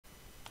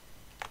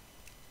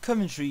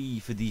Commentary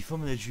for the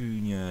Formula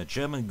Junior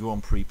German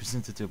Grand Prix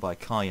presented to you by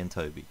Kai and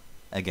Toby.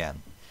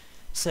 Again.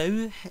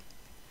 So,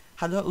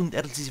 hallo und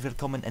herzlich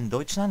willkommen in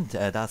Deutschland.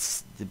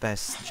 That's the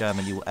best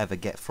German you will ever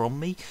get from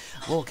me.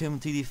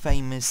 Welcome to the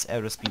famous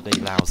Aerospeedway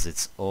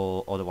Lausitz,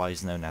 or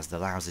otherwise known as the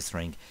Lausitz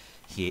Ring,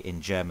 here in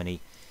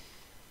Germany.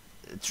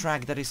 A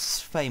track that is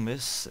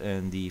famous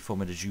in the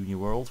Formula Junior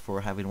world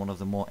for having one of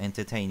the more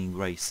entertaining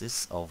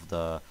races of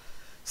the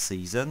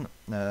season,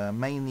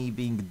 mainly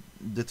being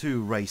the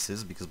two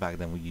races, because back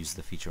then we used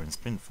the feature and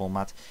sprint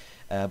format.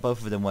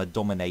 Both of them were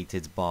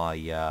dominated by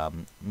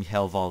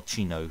Michael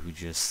Valcino, who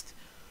just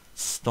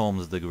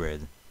stormed the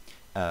grid,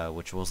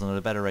 which was one of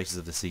the better races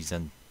of the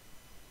season,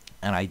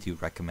 and I do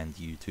recommend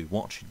you to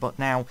watch it. But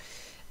now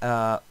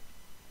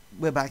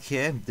we're back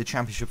here. The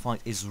championship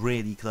fight is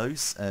really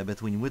close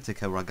between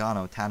Whittaker,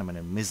 Ragano, Tanneman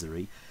and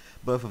Misery.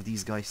 Both of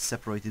these guys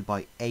separated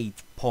by 8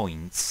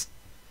 points.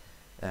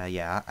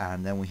 Yeah,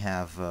 and then we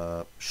have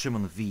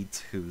Shimon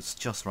Veit, who's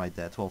just right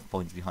there, 12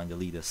 points behind the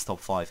leaders, top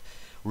 5,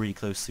 really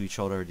close to each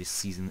other. This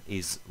season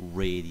is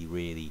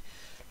really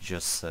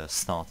just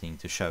starting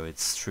to show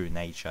its true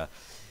nature.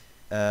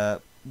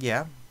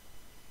 Yeah,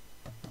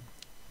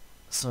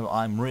 so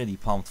I'm really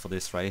pumped for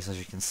this race. As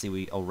you can see,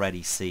 we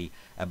already see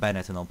a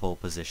Benetton on pole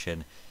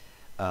position.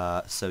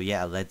 So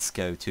yeah, let's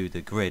go to the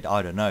grid.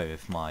 I don't know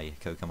if my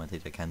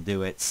co-commentator can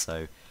do it,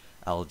 so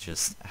I'll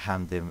just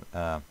hand him,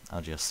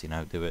 I'll just,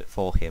 do it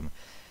for him,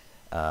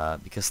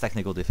 because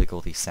technical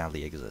difficulties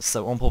sadly exist.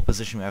 So on pole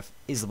position we have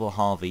Isabel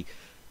Harvey,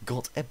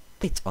 got a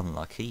bit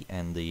unlucky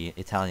in the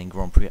Italian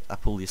Grand Prix at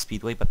Apulia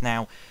Speedway, but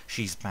now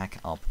she's back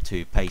up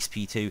to pace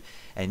P2,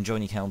 and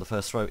joining her on the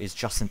first row is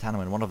Justin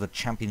Tanneman, one of the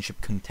championship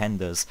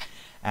contenders,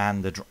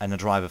 and a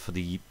driver for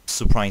the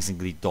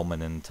surprisingly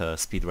dominant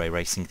Speedway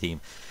racing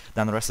team.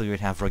 Then the rest of you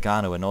would have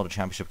Ragano, another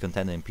championship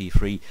contender in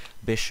P3,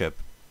 Bishop,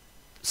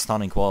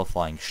 stunning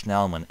qualifying,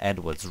 Schnellman,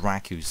 Edwards,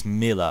 Rakus,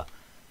 Miller.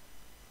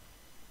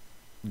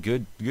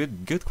 Good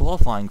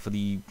qualifying for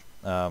the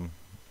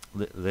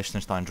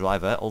Liechtenstein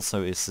driver.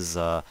 Also, this is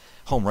a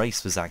home race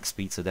for Zach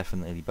Speed, so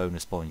definitely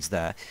bonus points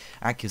there.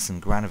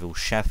 Atkinson, Granville,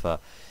 Scheffer,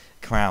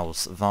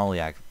 Kraus,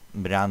 Valiak,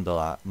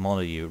 Mirandola,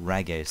 Montague,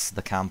 Regis,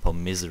 De Campo,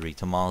 Misery,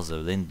 Tommaso,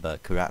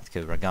 Lindbergh,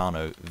 Kuratko,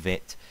 Ragano,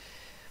 Witt,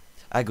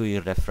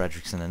 Aguirre,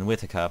 Fredrickson and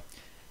Whittaker.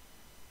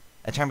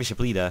 A championship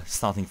leader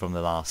starting from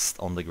the last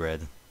on the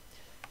grid.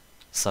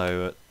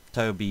 So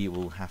Toby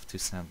will have to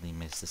sadly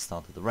miss the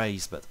start of the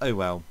race, but oh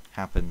well,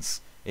 happens.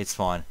 It's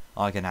fine.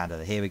 I can handle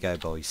it. Here we go,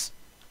 boys.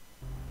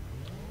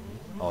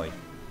 Oi.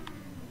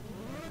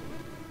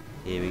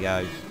 Here we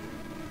go.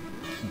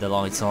 The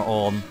lights are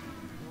on.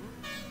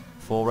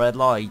 4 red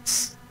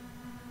lights.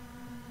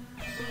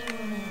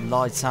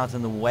 Lights out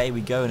and away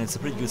we go, and it's a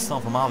pretty good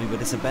start from Harvey, but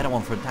it's a better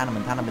one for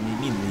Tanneman. Tanneman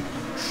immediately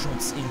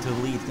shots into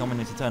the lead coming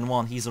into turn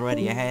 1. He's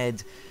already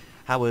ahead.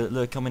 Howard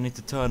look coming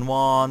into turn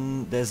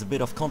 1. There's a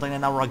bit of contact,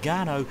 and now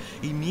Ragano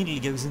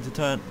immediately goes into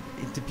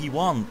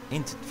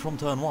P1 from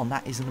turn 1.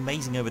 That is an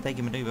amazing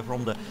overtaking maneuver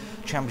from the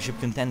championship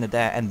contender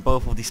there, and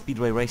both of the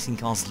Speedway racing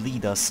cars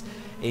lead us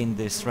in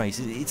this race.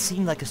 It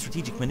seemed like a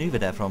strategic maneuver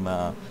there from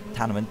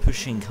Tanneman,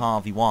 pushing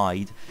Harvey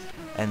wide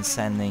and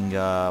sending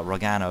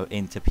Ragano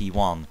into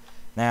P1.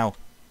 Now,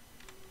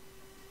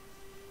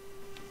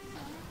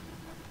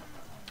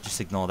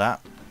 just ignore that.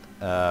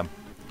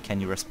 Can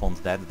you respond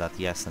to that?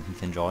 Yes, and he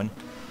can join.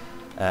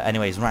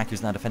 Anyways,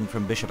 Raku's now defending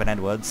from Bishop and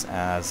Edwards,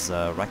 as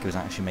Raku is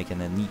actually making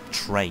a neat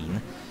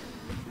train.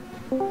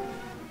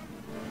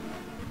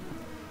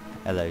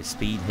 Hello,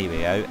 Speed. Here we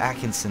go.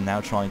 Atkinson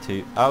now trying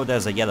to... Oh,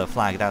 there's a yellow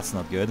flag. That's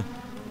not good.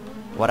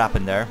 What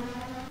happened there?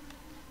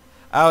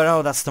 Oh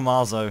no, that's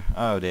Tommaso.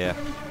 Oh dear.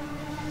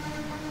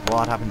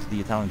 What happened to the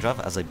Italian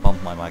driver as I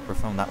bumped my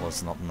microphone? That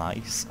was not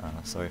nice.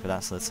 Sorry for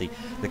that. So let's see.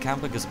 The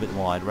camper goes a bit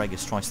wide.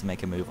 Regis tries to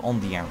make a move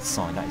on the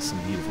outside. That is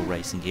some beautiful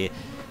racing here.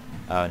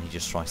 And he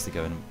just tries to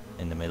go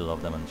in the middle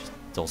of them and just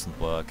doesn't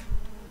work.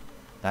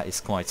 That is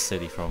quite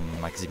silly from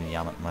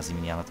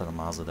Massimiliano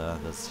Tommaso there.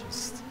 That's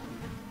just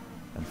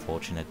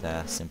unfortunate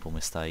there. Simple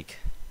mistake.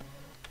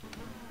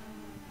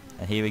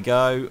 And here we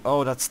go.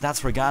 Oh, that's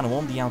Ragano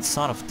on the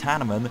outside of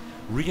Tanneman.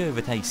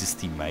 Re-overtakes his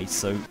teammate.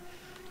 So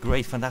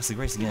great, fantastic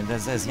racing again.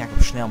 There's Jakob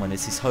Schnellman.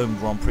 It's his home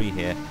Grand Prix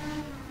here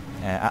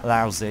at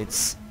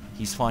Lausitz.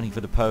 He's fighting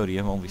for the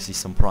podium. Obviously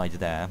some pride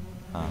there.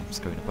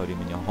 Scoring the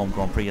podium in your home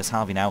Grand Prix as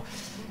Harvey now.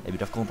 A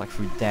bit of contact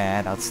through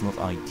there. That's not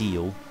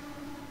ideal.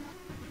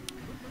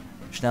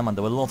 Schnellman,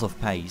 there were a lot of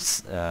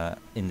pace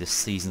in this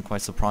season.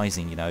 Quite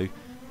surprising,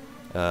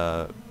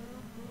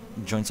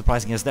 joint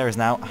surprising as there is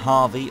now.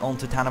 Harvey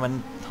onto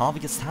Tanneman. Harvey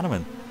gets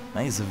Tanneman.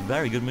 That is a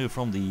very good move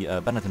from the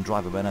Benetton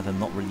driver. Benetton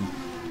not really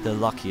the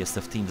luckiest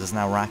of teams, as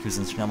now Rakus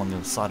and Schnellman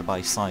go side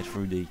by side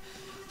through the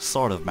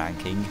sort of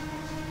banking.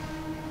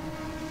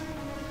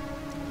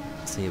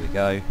 So here we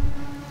go.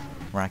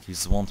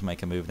 Rakus want to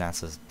make a move.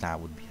 That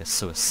would be a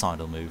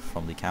suicidal move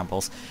from the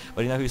Campos.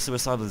 But you know who's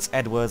suicidal? It's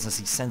Edwards, as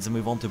he sends a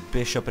move on to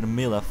Bishop, and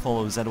Miller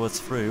follows Edwards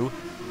through.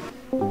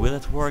 Will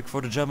it work for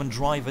the German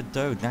driver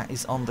though? That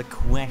is on the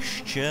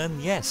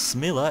question. Yes,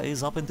 Miller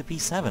is up into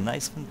P7. That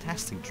is a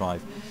fantastic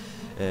drive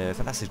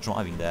Fantastic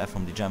driving there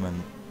from the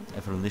German,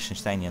 from the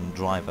Liechtensteinian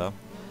driver.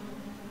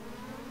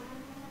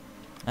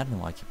 I don't know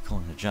why I keep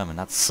calling it German,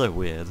 that's so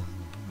weird.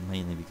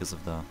 Mainly because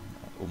of the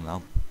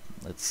umlaut.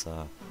 Let's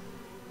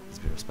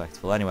be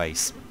respectful.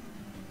 Anyways,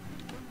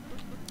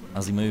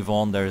 as we move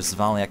on, there's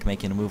Valiak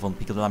making a move on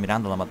Pico della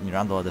Mirandola, but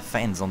Mirandola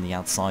defends on the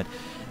outside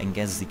and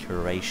gets the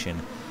Croatian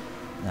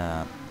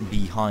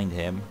behind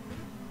him.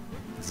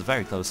 It's a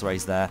very close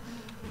race there.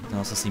 You can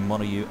also see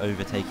Monayu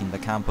overtaking the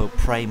Campo.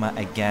 Prema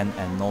again,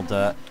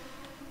 another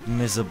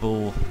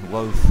miserable,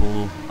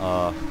 woeful...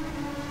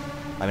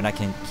 I mean, I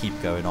can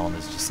keep going on.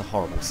 It's just a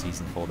horrible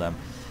season for them.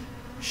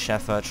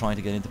 Schäfer trying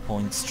to get into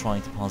points,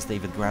 trying to pass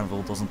David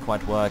Granville, doesn't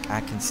quite work.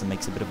 Atkinson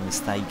makes a bit of a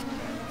mistake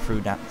through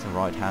that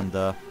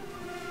right-hander.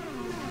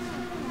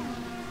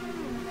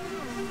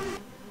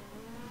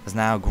 As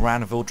now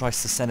Granville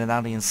tries to send it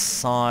out the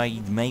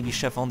inside. Maybe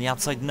Schäfer on the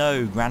outside.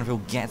 No,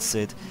 Granville gets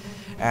it.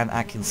 And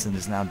Atkinson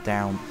is now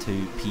down to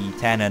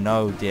P10. And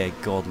oh dear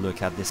God,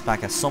 look at this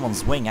back as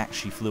someone's wing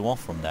actually flew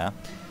off from there.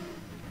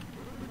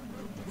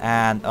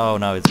 And oh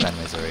no, it's Ben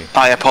Misery.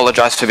 I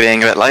apologise for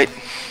being a bit late.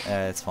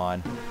 It's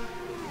fine.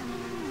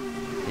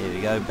 Here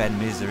we go, Ben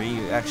Misery,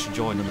 who actually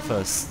joined on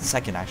the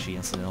second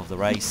incident of the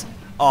race.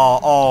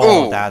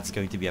 Oh, that's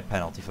going to be a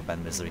penalty for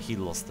Ben Misery. He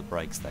lost the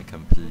brakes there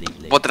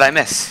completely. What did I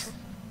miss?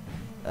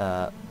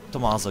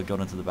 Tommaso got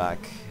into the back.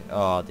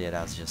 Oh dear,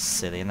 that's just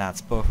silly. And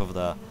that's both of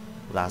the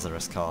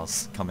Lazarus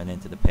cars coming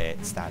into the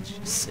pits. That's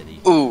just silly.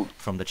 Ooh.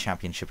 From the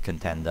championship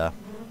contender.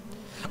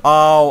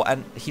 Oh,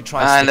 and he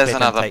tries to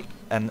pit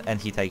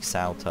and he takes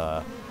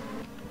out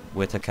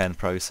Whittaker in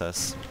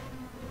process.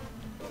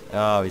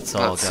 Oh, it's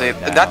all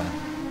going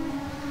down.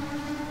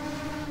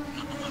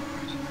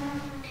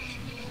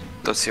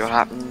 Let's see what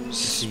happens.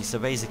 See, so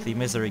basically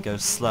Misery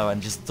goes slow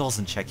and just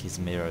doesn't check his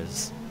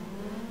mirrors.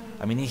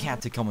 I mean, he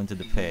had to come into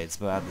the pits,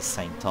 but at the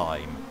same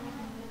time,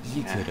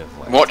 you could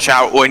have... Watch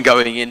out when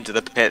going into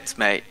the pits,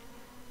 mate.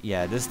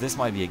 Yeah, this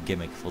might be a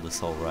gimmick for this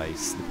whole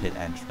race, the pit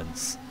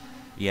entrance.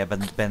 Yeah,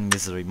 but Ben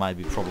Misery might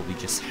be probably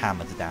just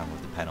hammered down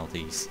with the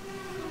penalties.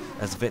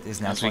 As Witt is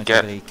now trying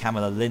to be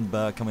Camilla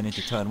Lindbergh coming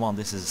into turn 1.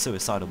 This is a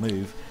suicidal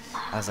move,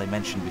 as I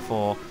mentioned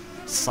before.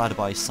 Side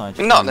by side.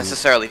 Not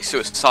necessarily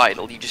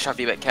suicidal, you just have to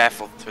be a bit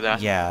careful through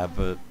that. Yeah,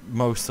 but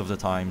most of the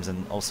times,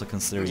 and also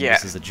considering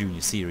this is a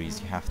junior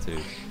series, you have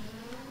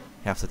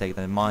to take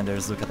that in mind.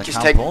 There's look at the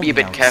just be a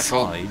bit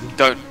careful.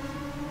 Don't.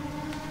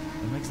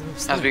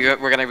 As we're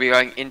going to be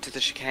going into the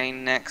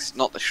chicane next,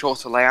 not the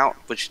shorter layout,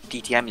 which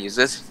DTM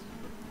uses.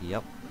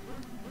 Yep.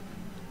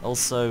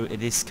 Also,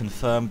 it is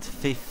confirmed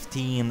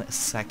 15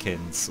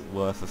 seconds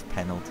worth of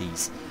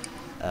penalties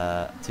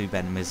to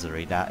Ben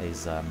Misery. That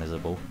is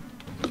miserable.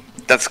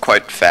 That's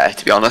quite fair,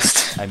 to be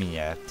honest. I mean,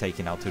 yeah,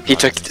 taking out two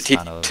drivers. He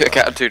took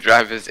out two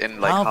drivers in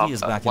like Alvi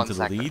is back into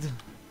the lead,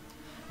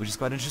 which is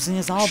quite interesting.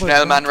 As Albert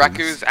Schnellmann,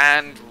 Rakus,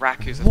 and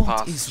Rakus have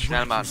passed. What is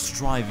Rakus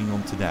driving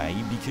on today?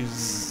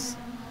 Because,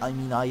 I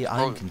mean,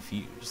 I'm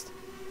confused.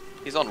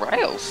 He's on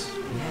rails.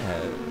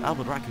 Yeah,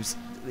 Albert Rakus,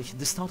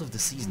 the start of the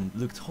season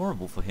looked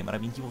horrible for him. And I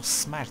mean, he was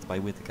smashed by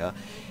Whittaker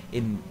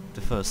in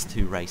the first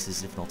 2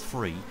 races, if not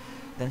 3.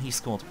 Then he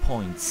scored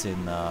points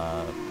in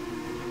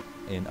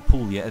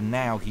Apulia, and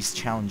now he's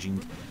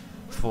challenging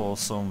for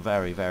some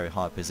very, very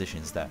high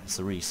positions there.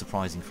 So really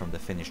surprising from the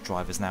Finnish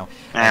drivers now.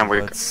 And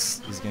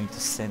Edwards is going to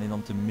send it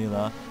on to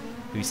Miller,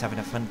 who's having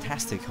a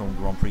fantastic home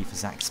Grand Prix for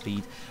Zach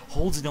Speed.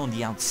 Holds it on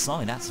the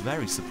outside, that's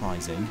very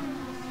surprising.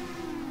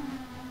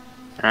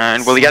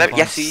 And will he get it?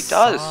 Yes, he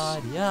does.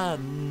 Yeah,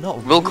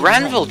 not will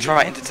Granville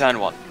try it into turn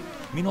 1?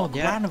 Meanwhile,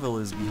 Granville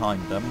is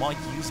behind them, might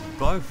use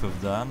both of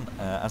them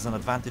as an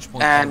advantage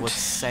point. And Edwards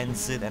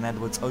sends it, and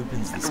Edwards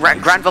opens the space.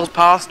 Granville's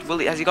passed.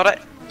 Has he got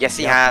it? Yes,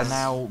 he has.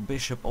 Now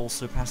Bishop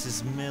also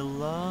passes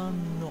Miller.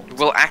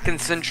 Will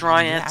Atkinson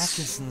try it?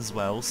 Atkinson as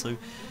well. So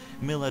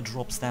Miller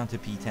drops down to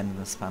P10 in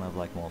the span of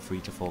like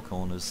 3 to 4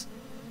 corners.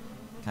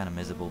 Kind of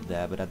miserable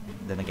there, but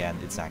then again,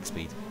 it's Zach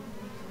Speed.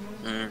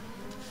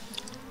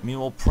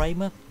 Meanwhile,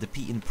 Prema, the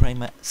P in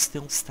Prema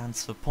still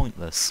stands for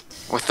pointless.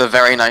 With the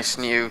very nice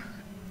new.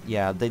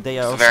 Yeah, they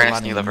are also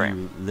running a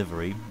new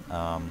livery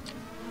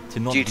to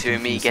not due to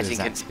me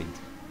getting Speed.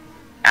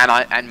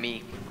 And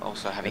me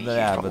also having a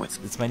huge problem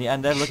with. It's many.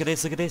 And then look at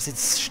this,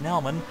 it's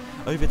Schnellmann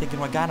overtaking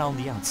Ragana on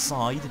the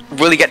outside.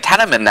 Will he get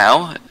Tanneman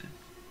now?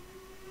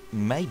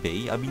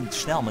 Maybe. I mean,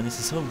 Schnellmann is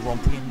his home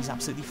Grand Prix and he's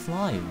absolutely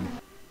flying.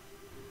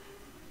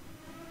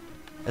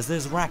 As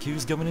there's Rack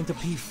who's going into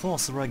P4,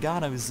 so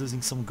Ragano is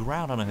losing some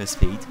ground under his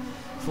feet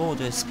for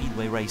the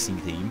Speedway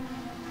Racing team.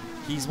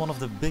 He's one of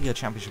the bigger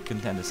championship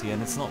contenders here,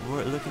 and it's not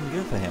looking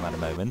good for him at the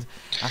moment.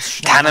 As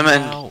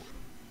Tanneman!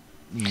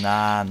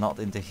 Nah, not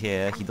into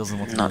here. He doesn't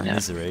want to be in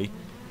Misery.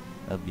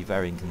 That'd be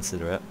very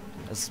inconsiderate.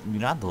 As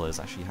Mirandola is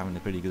actually having a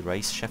pretty good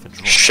race.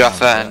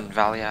 Schäfer and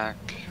Valiak.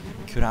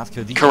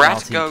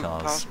 Karatko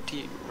past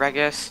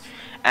Regis.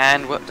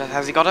 And what,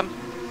 has he got him?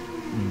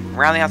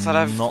 Around the outside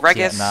of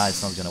Regis? Nah,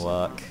 it's not going to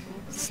work.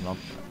 It's not...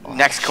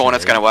 Next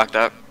corner's going to work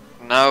though.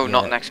 No,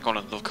 not next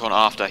corner, the corner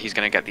after. He's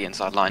going to get the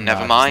inside line.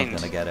 Never mind.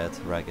 He's not going to get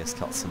it. Regis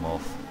cuts him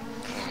off.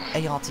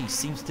 ART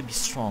seems to be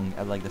strong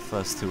at like the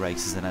first 2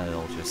 races, and then it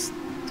all just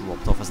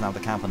dropped off, as now the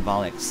Camp and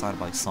Valley side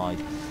by side.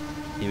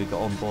 Here we go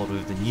on board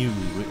with the new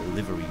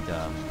liveried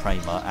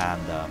Prema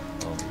and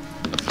well,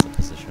 this is the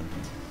position.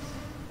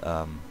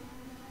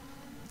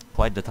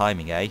 Quite the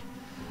timing, eh?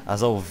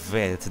 As of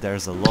it,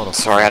 there's a lot of...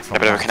 Sorry, I had a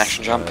bit of a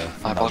connection jump.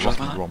 I apologize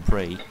for that. Grand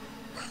Prix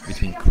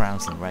between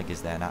Kraus and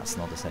Regis there, and that's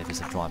not the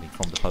safest of driving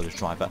from the Polish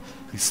driver,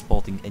 who's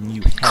sporting a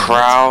new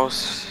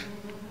helmet.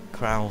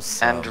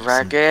 Kraus and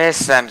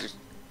Regis, and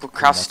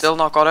Kraus still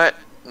not got it?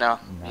 No,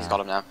 nah. He's got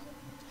him now.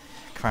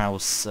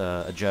 Kraus,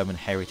 a German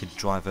heritage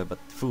driver, but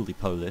fully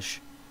Polish.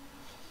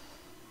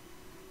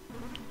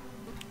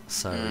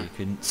 So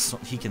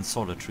he can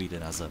sort of treat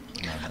it as a...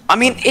 I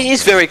mean, it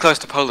is very close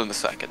to Poland the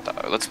second,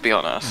 though. Let's be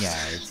honest. Yeah,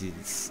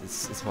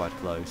 it's quite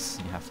close.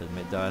 You have to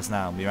admit. Though, as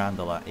now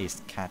Mirandola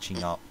is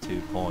catching up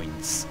 2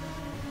 points.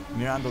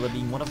 Mirandola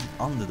being one of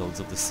the underdogs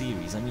of the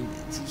series. I mean,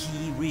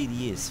 he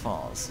really is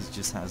fast. He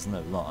just has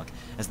no luck.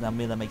 As now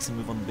Miller makes a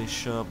move on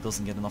Bishop,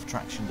 doesn't get enough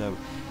traction though,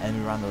 and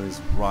Mirandola is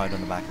right on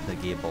the back of the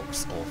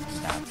gearbox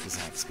of that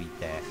exact speed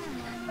there.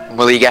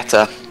 Will he get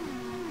her?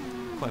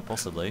 Quite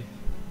possibly.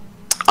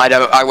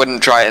 I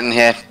wouldn't try it in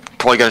here.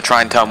 Probably gonna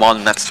try in turn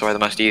 1. That's probably the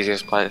most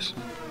easiest place.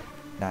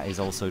 That is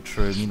also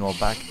true. Meanwhile,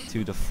 back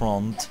to the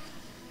front.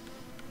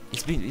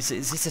 It's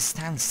a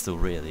standstill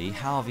really.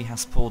 Harvey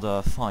has pulled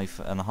a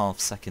 5.5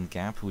 second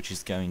gap, which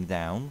is going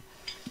down.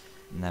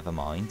 Never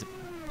mind.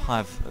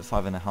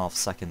 5.5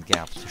 second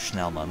gap to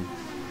Schnellmann.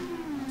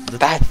 The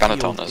top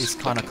field is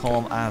kind of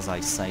calm as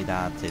I say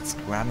that. It's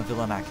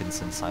Granville and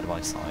Atkinson side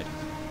by side.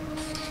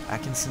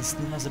 Atkinson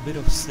still has a bit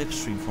of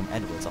slipstream from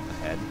Edwards up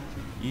ahead.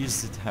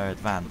 Uses it to her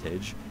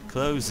advantage.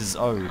 Closes.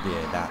 Oh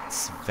dear,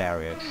 that's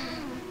very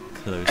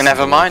close. And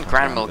never mind,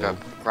 Granville.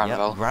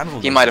 Granville.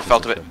 He might have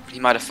felt a bit. He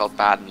might have felt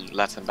bad and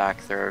let him back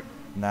through.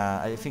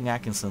 Nah, I think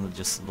Atkinson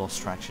just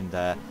lost traction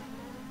there.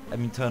 I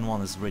mean, turn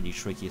 1 is really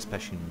tricky,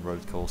 especially in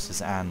road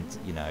courses, and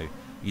you know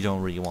you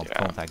don't really want to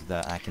contact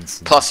the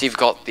Atkinson. Plus, you've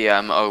got the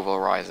oval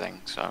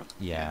rising, so.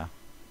 Yeah,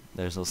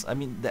 there's also. I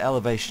mean, the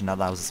elevation that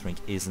allows the rink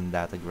isn't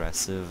that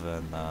aggressive,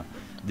 and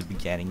the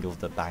beginning of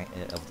the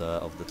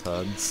of the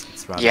turns.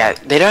 It's rather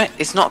they don't.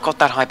 It's not got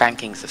that high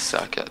bankings, this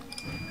circuit.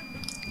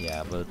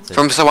 Yeah, but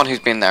from someone who's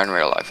been there in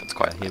real life, it's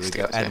quite. Here we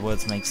go.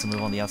 Edwards makes a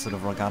move on the outside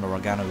of Rogano.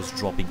 Rogano is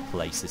dropping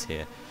places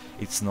here.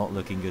 It's not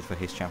looking good for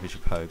his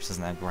championship hopes, as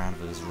now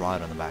Granville is right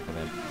on the back of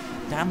him.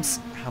 Dams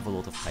have a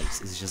lot of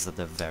pace. It's just that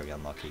they're very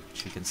unlucky,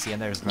 which you can see.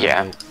 And there's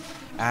Granville,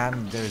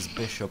 and there's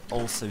Bishop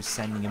also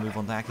sending a move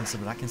on to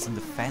Atkinson, but Atkinson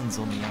defends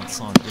on the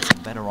outside, gets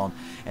it better on,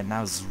 and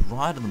now is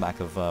right on the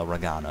back of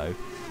Rogano.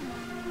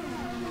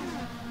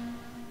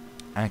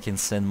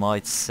 Atkinson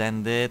might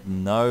send it.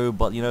 No,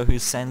 but you know who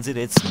sends it?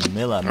 It's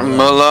Miller.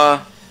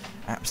 Muller.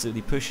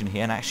 Absolutely pushing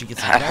here and actually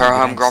gets at her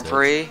home Grand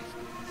Prix.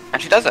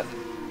 And she does it.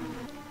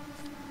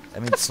 I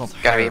mean, it's not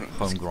her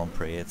home Grand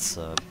Prix, it's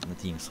the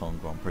team's home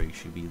Grand Prix.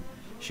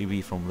 She'd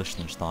be from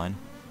Liechtenstein.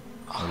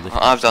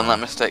 I've done that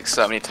mistake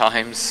so many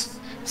times.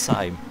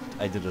 Same.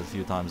 I did it a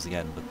few times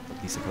again, but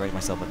at least I correct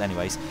myself. But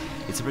anyways,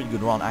 it's a pretty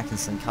good run.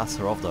 Atkinson cuts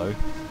her off though.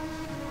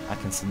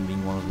 Atkinson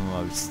being one of the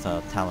most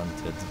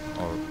talented,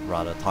 or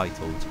rather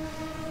titled,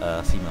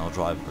 female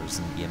drivers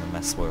in the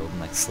MMS world,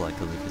 next like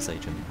Lucas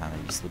H and Hannah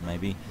Eastwood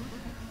maybe.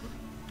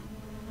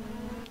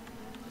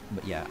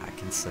 But yeah,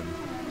 Atkinson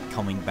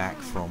coming back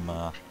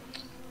from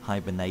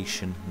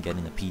hibernation and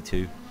getting a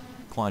P2,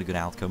 quite a good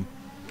outcome.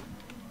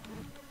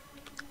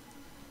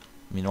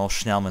 Meanwhile,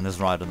 Schnellmann is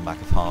right on the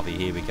back of Harvey.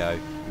 Here we go.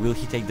 Will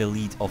he take the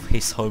lead of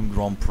his home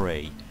Grand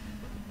Prix?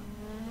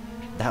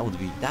 That would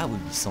be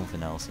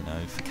something else, you know,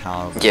 for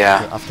Car.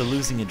 Yeah. After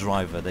losing a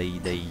driver, they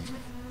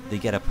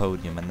get a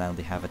podium, and now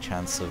they have a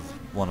chance of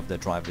one of their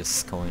drivers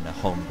scoring a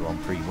home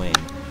Grand Prix win.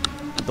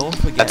 Don't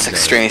forget. That's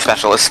extremely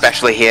special,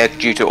 especially here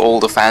due to all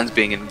the fans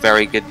being in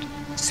very good,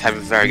 have a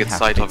very good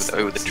sight of it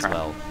over the track.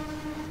 Well.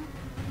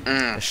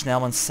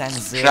 Schnellmann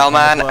sends it.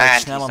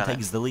 Schnellmann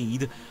takes the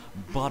lead,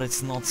 but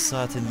it's not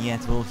certain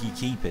yet will he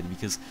keep it,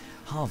 because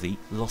Harvey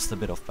lost a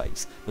bit of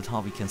pace, but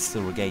Harvey can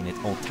still regain it,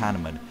 or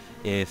Tanneman,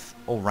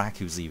 or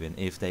Rakus even,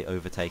 if they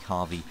overtake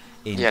Harvey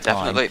in time.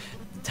 Definitely.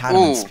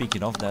 Tanneman,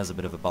 speaking of, there's a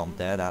bit of a bump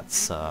there,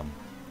 that's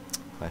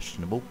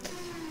questionable.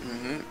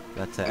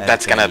 But,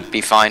 that's gonna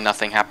be fine,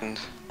 nothing happened.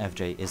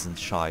 FJ isn't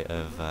shy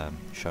of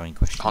showing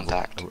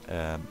questionable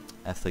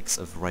ethics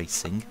of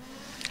racing.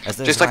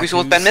 Just like we saw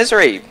with Ben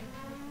Misery.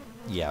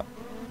 Yeah,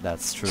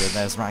 that's true.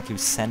 There's Rakus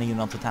sending it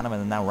onto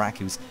Tanneman, and now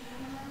Rakus,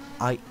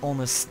 I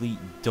honestly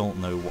don't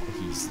know what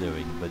he's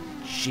doing, but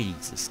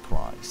Jesus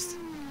Christ.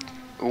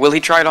 Will he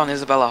try it on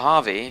Isabella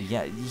Harvey?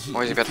 Yeah,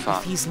 or is he a bit far?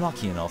 If he's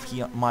lucky enough,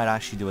 he might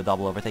actually do a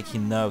double overtake.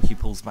 He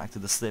pulls back to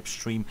the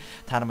slipstream.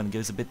 Tanneman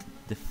goes a bit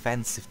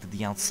defensive to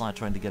the outside,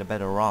 trying to get a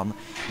better run.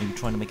 Maybe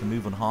trying to make a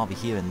move on Harvey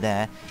here and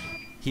there.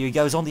 Here he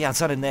goes on the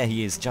outside, and there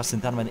he is. Justin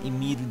Tanneman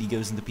immediately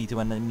goes into P2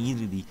 and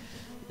immediately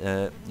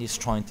is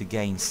trying to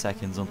gain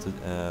seconds onto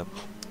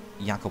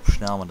Jakob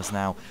Schnellmann, as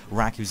now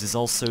Rakus is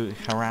also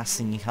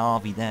harassing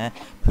Harvey there,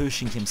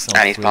 pushing himself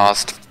and he's through,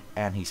 passed.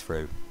 And he's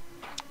through.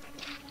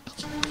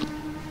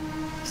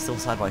 Still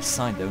side by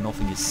side though,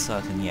 nothing is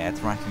certain yet.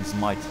 Raccoons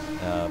might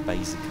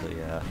basically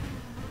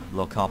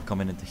lock up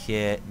coming into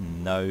here.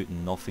 No,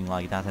 nothing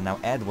like that. And now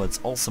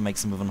Edwards also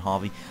makes a move on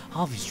Harvey.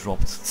 Harvey's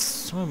dropped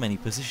so many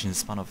positions,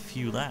 span of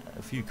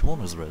a few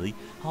corners really.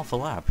 Half a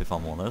lap if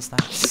I'm honest.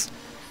 That's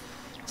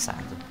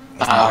sad.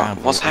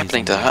 What's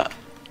happening to her?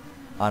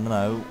 I don't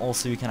know.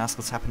 Also you can ask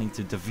what's happening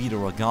to Davido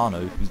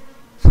Rogano, who's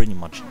pretty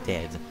much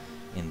dead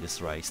in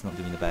this race, not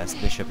doing the best.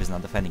 Bishop is now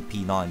defending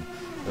P9.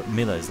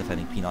 Miller is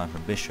defending P9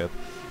 from Bishop.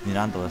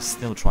 Miranda is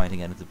still trying to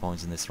get into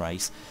points in this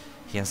race.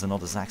 He has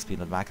another Zach speed at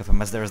the back of him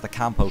as there is the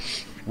Campo.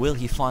 Will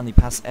he finally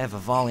pass Eva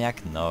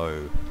Valiak?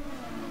 No.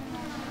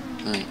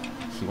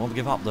 He won't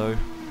give up though.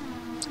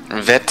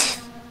 Vit?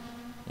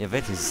 Yeah,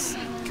 Vit is,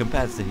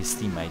 compared to his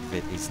teammate,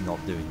 Vit is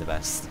not doing the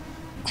best.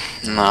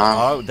 No.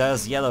 Oh,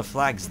 there's yellow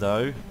flags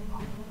though.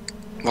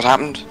 What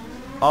happened?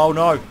 Oh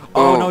no!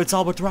 Oh no, it's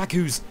Albert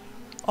Raccoons!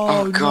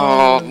 Oh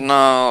god,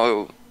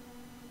 no!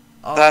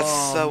 That's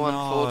Oh, so no.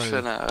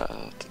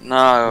 unfortunate.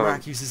 No.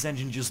 Raccoons'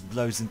 engine just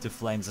blows into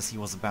flames as he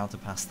was about to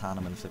pass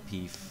Tanneman for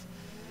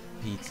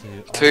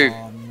P2. Two.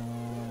 Oh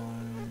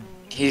no.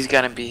 He's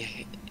gonna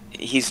be...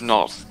 He's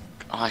not.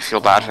 I feel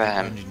bad for The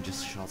him. engine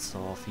just shuts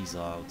off. He's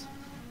out.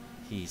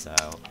 He's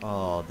out.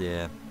 Oh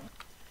dear.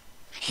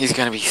 He's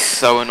gonna be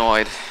so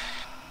annoyed.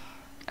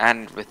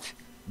 And with...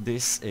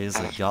 This is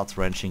a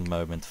gut-wrenching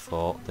moment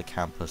for the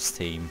campus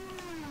team.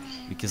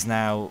 Because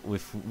now,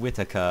 with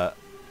Whitaker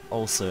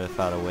also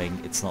without a wing,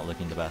 it's not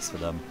looking the best for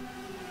them.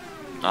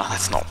 Oh,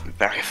 that's not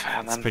very fair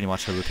It's then. pretty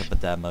much a look up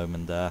at their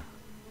moment there.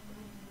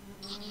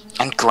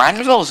 And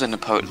Granville's in the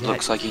podium. Yeah,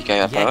 Looks like he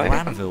gave up Yeah, early.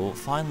 Granville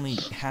finally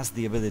has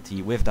the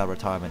ability, with that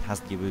retirement,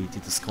 has the ability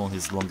to score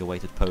his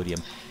long-awaited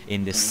podium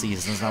in this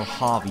season. As now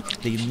Harvey,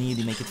 they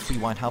nearly make it 3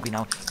 wide. Harvey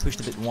now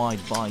pushed a bit wide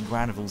by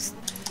Granville's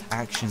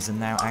actions, and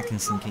now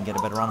Atkinson can get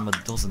a better run,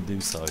 but doesn't do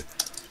so.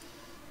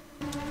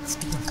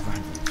 Speaking of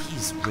Granville,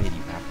 he's really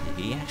rapid.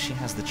 He actually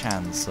has the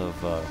chance of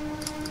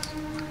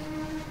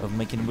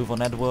making a move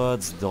on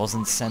Edwards.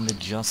 Doesn't send it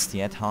just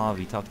yet.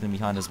 Harvey tucked in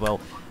behind as well.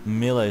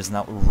 Miller is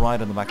now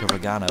right on the back of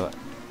Regano,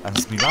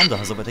 as Miranda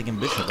has overtaken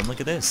Bishop. And look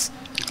at this.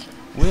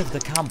 With the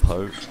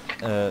Campo,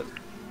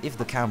 if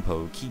the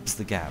Campo keeps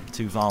the gap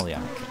to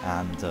Valiak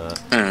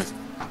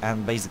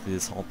and basically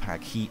this whole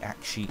pack, he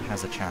actually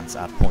has a chance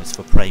at points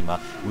for Prema,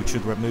 which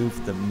would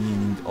remove the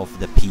meaning of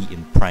the P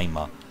in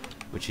Prema,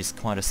 which is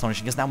quite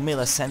astonishing, because now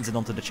Miller sends it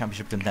onto the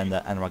championship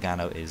contender, and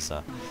Rogano is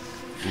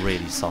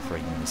really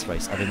suffering in this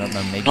race. I do not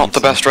know, maybe Not it's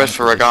the a best race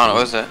for mechanical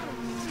Regano, issue. is it?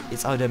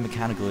 It's either a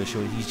mechanical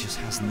issue or he just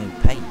has no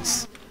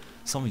pace.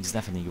 Something's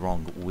definitely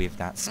wrong with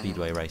that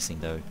speedway racing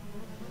though.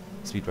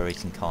 Speedway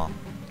racing car,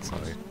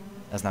 sorry.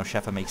 As now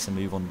Sheffer makes a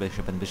move on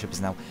Bishop, and Bishop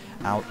is now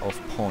out of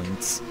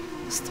points.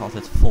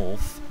 Started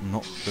 4th,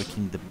 not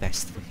looking the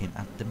best for him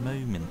at the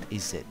moment,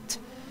 is it?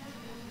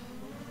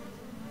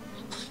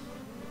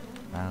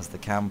 As the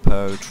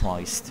Campo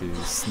tries to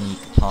sneak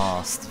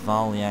past,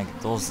 Valiak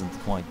doesn't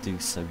quite do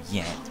so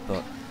yet,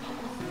 but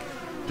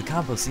the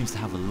Campo seems to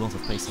have a lot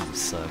of pace on the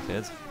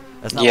circuit.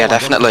 As now, Yeah, oh my God,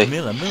 definitely.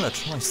 Miller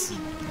tries to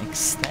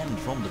extend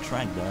from the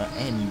track there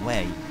any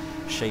way,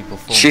 shape or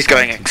form. She's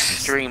going trying to just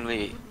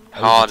extremely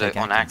hard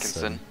overtake on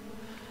Atkinson.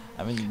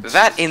 I mean,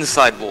 That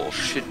inside wall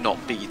should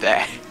not be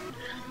there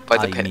by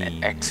the pit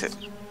mean, exit.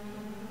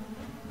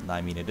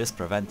 it is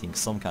preventing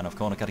some kind of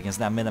corner cutting, as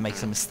now Miller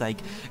makes a mistake,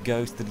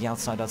 goes to the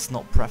outside, that's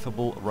not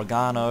preferable.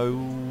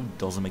 Rogano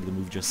doesn't make the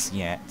move just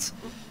yet,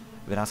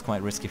 but that's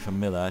quite risky for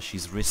Miller.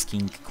 She's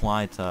risking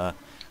quite a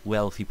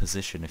wealthy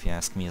position, if you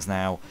ask me, as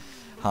now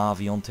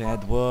Harvey onto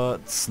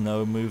Edwards,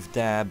 no move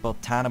there,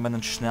 but Tanneman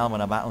and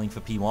Schnellman are battling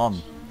for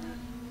P1.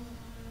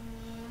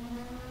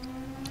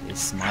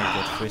 This might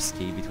get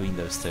frisky between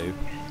those two.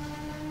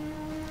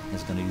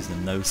 He's going to use the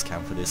nose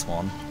cam for this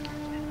one.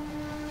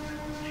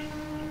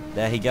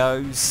 There he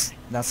goes.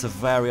 That's a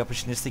very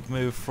opportunistic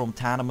move from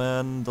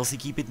Tanneman. Does he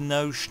keep it?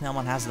 No,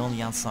 Schnellman has it on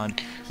the outside.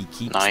 He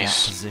keeps that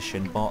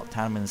position, but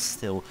Tanneman is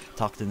still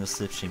tucked in the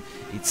slipstream.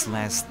 It's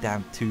less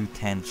than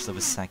 0.2 of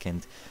a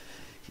second.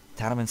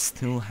 Tanneman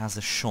still has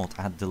a shot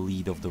at the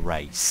lead of the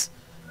race.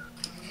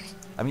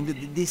 I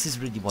mean, this is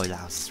really why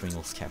Last Ring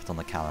was kept on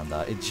the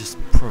calendar. It just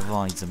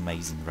provides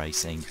amazing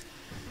racing.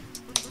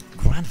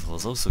 Granville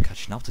is also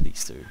catching up to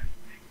these two.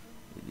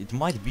 It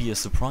might be a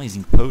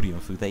surprising podium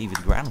for David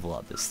Granville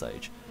at this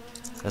stage,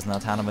 as now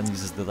Tanneman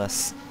uses the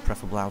less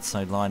preferable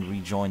outside line,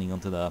 rejoining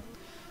onto the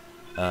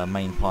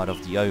main part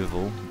of the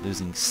oval,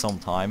 losing some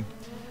time.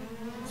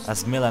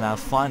 As Miller now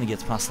finally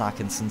gets past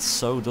Atkinson,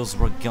 so does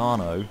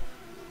Rogano.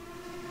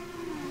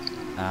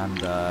 And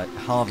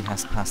Harvey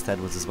has passed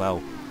Edwards as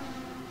well.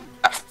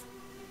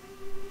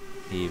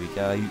 Here we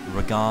go,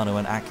 Rogano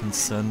and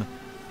Atkinson.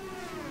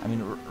 I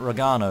mean,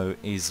 Rogano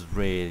is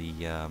really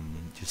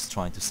just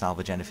trying to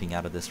salvage anything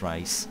out of this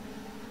race.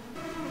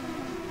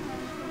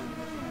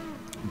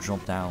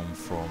 Drop down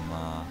from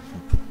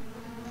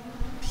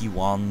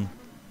P1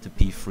 to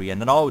P3,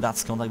 and then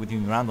that's contact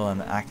between Randall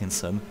and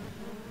Atkinson,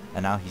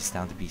 and now he's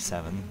down to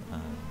P7,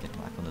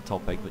 getting back on the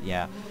topic. But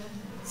yeah,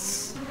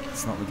 it's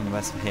not looking the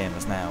best for him,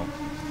 as now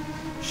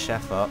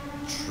Sheffer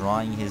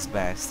trying his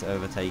best to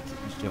overtake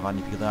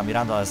Giovanni Piccadillo.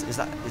 Mirandola, is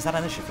that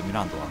an issue for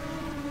Mirandola?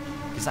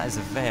 Because that is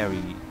a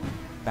very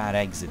bad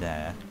exit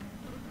there.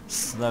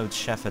 Slowed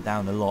Sheffer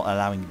down a lot,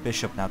 allowing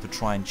Bishop now to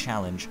try and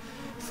challenge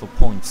for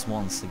points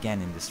once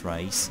again in this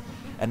race.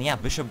 And yeah,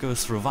 Bishop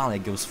goes through,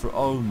 Valek goes through,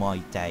 oh my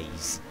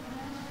days.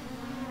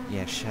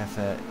 Yeah,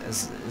 Sheffer,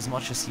 as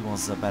much as he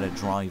was a better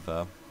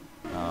driver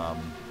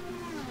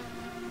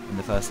in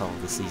the first half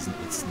of the season,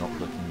 it's not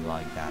looking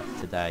like that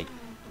today.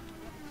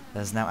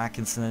 There's now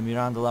Atkinson and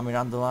Mirandola.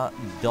 Mirandola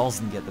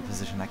doesn't get the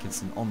position.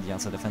 Atkinson on the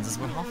outside defense as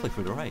we're halfway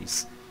through the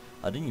race.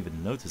 I didn't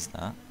even notice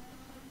that.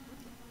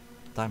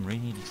 Time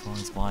really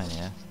flies by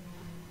here.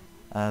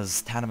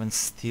 As Tanneman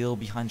still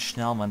behind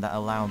Schnellman, that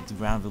allowed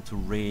Granville to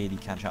really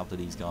catch up to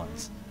these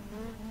guys.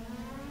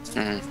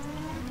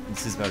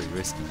 This is very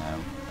risky now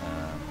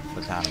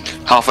for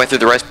Tanneman. Halfway through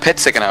the race,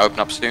 pits are going to open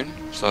up soon,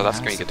 so that's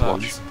going to get to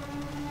watch.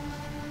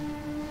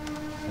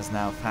 As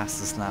now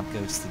fastest lap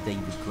goes to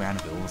David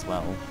Granville as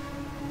well.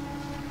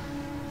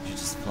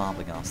 Just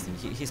flabbergasting.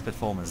 His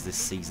performance this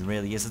season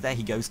really is. There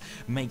he goes,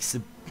 makes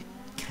a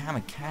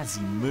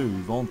kamikaze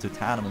move onto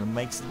Tanneman and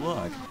makes it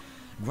work.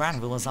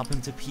 Granville is up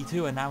into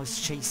P2 and now is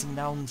chasing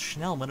down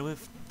Schnellman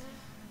with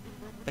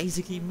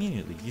basically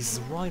immediately. He's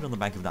right on the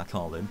back of that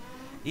Carlin.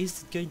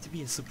 Is it going to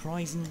be a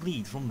surprising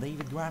lead from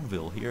David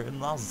Granville here in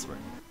Lazarus?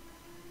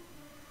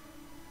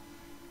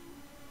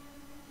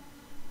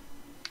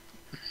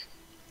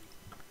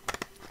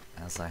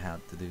 As I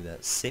had to do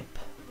that sip.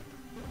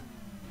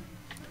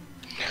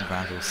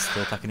 Granville's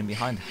still tucking in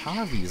behind.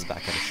 Harvey is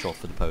back at a shot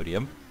for the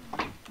podium.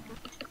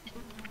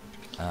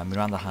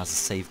 Miranda has a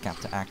safe gap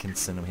to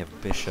Atkinson. We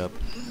have Bishop,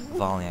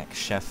 Valyak,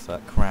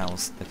 Sheffer,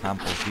 Kraus, De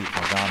Campos, Vite,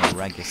 Morgano,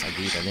 Regis,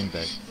 Aguirre,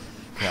 Lindberg,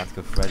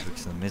 Kratko,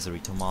 Fredrickson, Misery,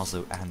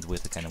 Tommaso, and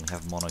Whittaker. And we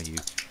have Monoyu,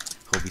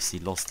 who obviously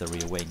lost the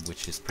rear wing,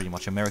 which is pretty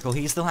much a miracle.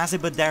 He still has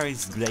it, but there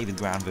is David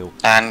Granville.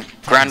 And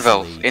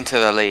Granville into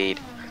the lead.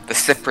 The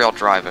Cypriot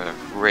driver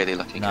really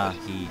looking good.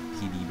 He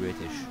be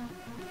British.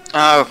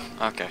 Oh,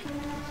 okay.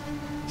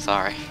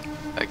 Sorry.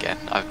 Again,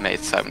 I've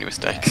made so many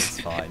mistakes.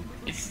 Yeah,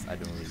 it's fine. I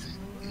don't really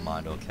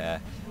mind or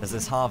care. As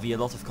there's Harvey, a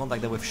lot of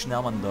contact there with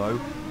Schnellman though.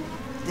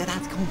 That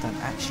contact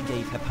actually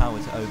gave her power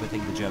to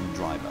overtake the German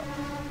driver.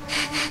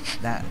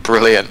 That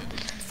brilliant.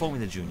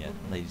 Formula Junior,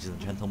 ladies and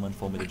gentlemen,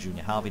 Formula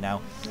Junior. Harvey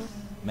now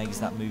makes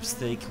that move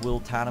stick.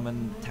 Will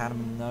Tanneman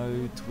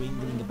no,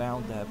 twinkling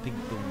about there,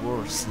 picked the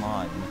worst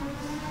line.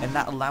 And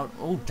that allowed,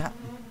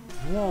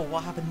 whoa,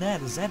 what happened there?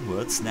 There's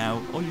Edwards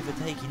now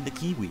overtaking the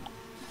Kiwi.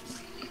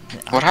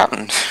 What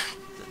happened?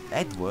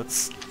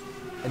 Edwards,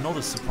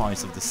 another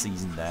surprise of the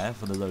season there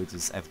for the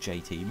Lotus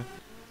FJ team.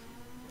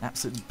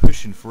 Absolutely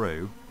pushing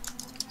through.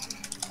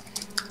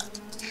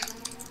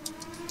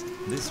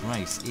 This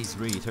race is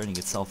really turning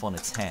itself on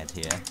its head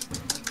here.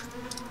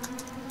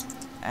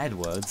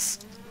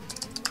 Edwards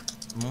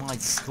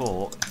might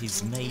score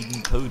his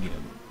maiden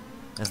podium.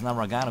 As now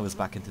Ragano is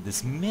back into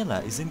this.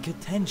 Miller is in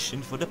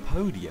contention for the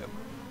podium.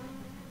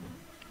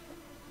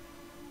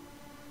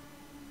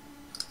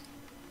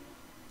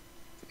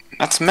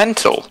 That's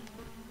mental.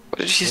 What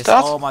did she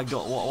start? Oh my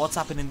god, what's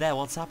happening there?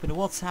 What's happening?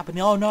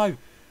 Oh no!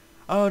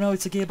 Oh no,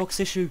 it's a gearbox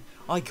issue.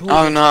 I called it.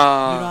 Oh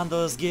no.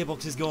 Miranda's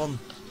gearbox is gone.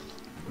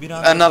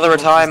 Miranda's another gearbox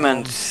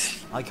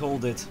retirement. I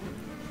called it.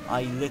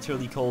 I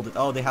literally called it.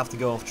 Oh, they have to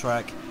go off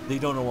track. They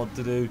don't know what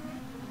to do.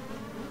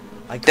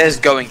 There's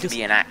going to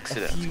be an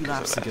accident. A few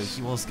laps ago,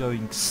 he was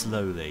going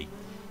slowly,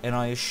 and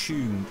I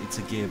assumed it's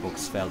a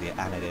gearbox failure,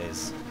 and it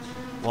is.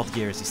 What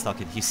gear is he stuck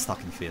in? He's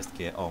stuck in first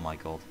gear. Oh my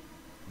god.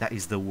 That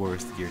is the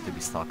worst gear to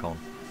be stuck on.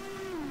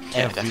 Yeah,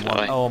 Everyone.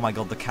 definitely. Oh my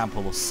god, the Campo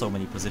lost so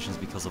many positions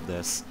because of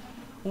this.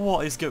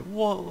 What is good?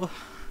 What?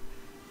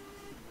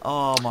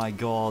 Oh my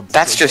god.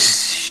 That's just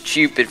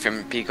stupid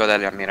from Pico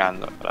della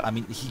Miranda. I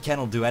mean, he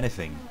cannot do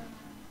anything.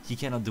 He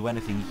cannot do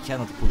anything. He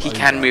cannot pull over. He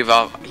can move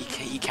up.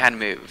 He can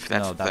move.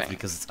 That's no, the that's thing.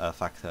 because it's a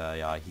factor.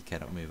 Yeah, he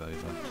cannot move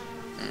over.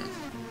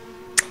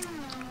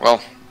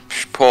 Well,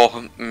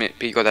 poor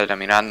Pico della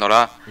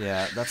Miranda.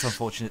 Yeah, that's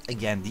unfortunate.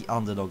 Again, the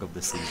underdog of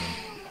the season.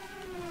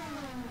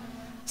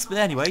 But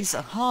anyways,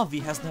 Harvey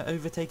has now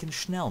overtaken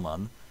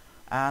Schnellman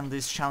and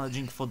is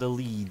challenging for the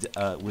lead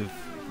with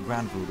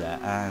Granville there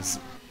as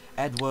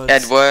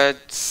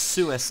Edwards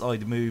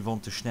suicide move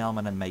onto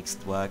Schnellman and makes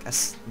it work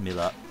as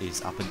Miller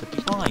is up in the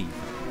P5.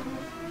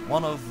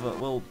 One of,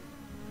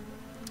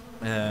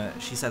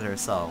 she said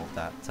herself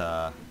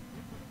that,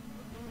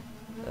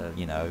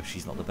 you know,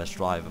 she's not the best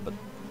driver, but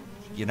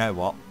you know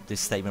what? This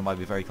statement might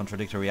be very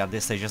contradictory at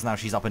this stage as now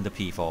she's up in the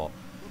P4.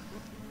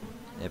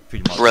 Yeah,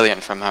 pretty much.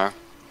 Brilliant from her.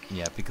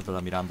 Yeah, Pico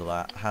della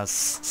Mirandola has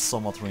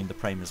somewhat ruined the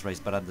Prama's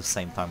race, but at the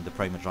same time, the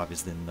Prama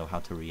drivers didn't know how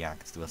to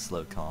react to a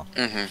slow car.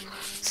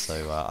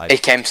 So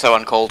it came so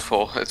uncalled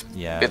for.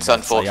 It's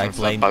unfortunate I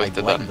blame for both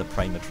of them. the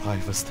Prama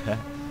drivers there,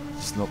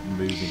 just not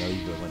moving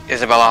over. When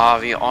Isabella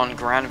Harvey on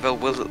Granville.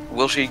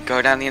 Will she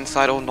go down the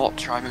inside or not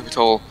try and move at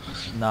all?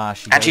 Nah,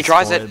 she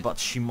tries for it, but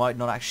she might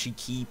not actually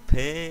keep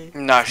it.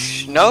 No,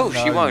 she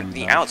won't.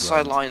 The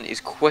outside line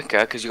is quicker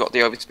because you got the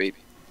overspeed.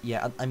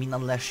 Yeah, I mean,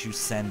 unless you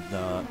send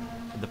the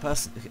The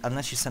person,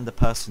 unless you send the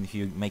person who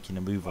you're making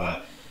a move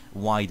on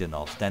wide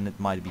enough, then it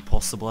might be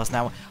possible. As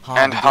now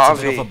Harvey gets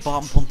a bit of a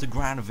bump onto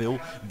Granville.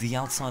 The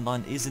outside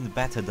line isn't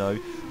better though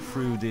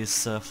through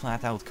this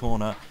flat out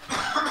corner,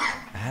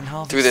 and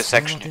Harvey's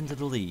still not into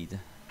the lead.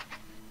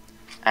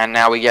 And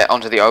now we get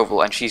onto the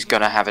oval, and she's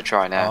gonna have a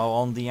try now. Oh,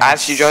 on the outside,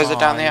 as she drives it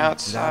down the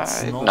outside.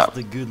 That's not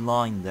the good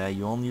line there.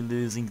 You're only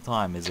losing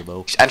time,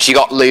 Isabel. And she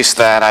got loose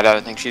there, and I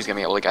don't think she's gonna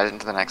be able to get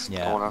into the next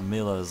Yeah, corner.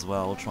 Miller as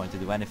well, trying to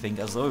do anything.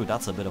 As oh,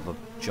 that's a bit of a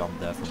jump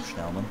there from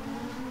Schnellman.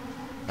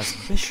 As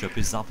Bishop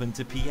is up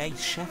into P8,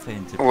 Sheffer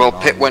into P9. Well,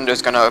 pit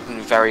window's gonna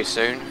open very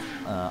soon.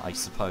 I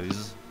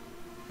suppose.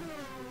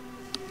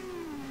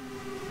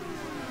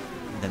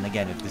 Then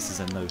again, if this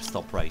is a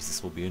no-stop race,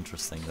 this will be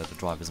interesting that the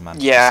drivers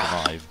manage to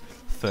survive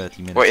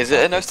 30 minutes. Wait, is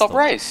it a no-stop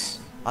race?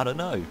 I don't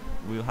know.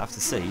 We'll have to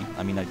see.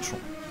 I mean,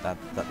 that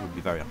would be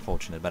very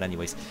unfortunate. But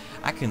anyways,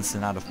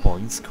 Atkinson out of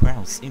points,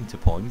 Kraus into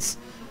points,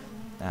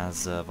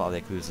 as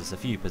Valiak loses a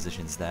few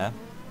positions there.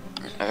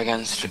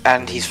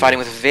 And he's fighting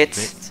with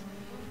Vit.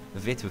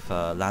 Vit with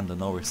a Lando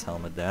Norris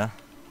helmet there.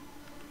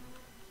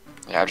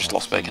 Yeah, I just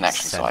lost my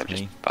connection, so I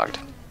just bugged.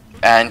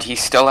 And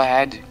he's still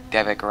ahead,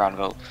 Devik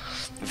Granville.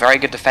 Very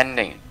good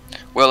defending.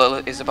 Will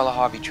Isabella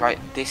Harvey try it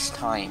this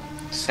time?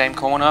 Same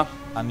corner?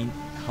 I mean,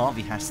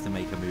 Harvey has to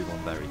make a move on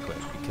very quick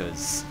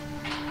because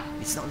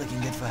it's not looking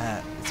good for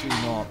her. It's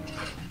really not.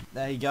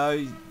 There you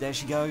go. There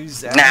she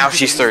goes. Now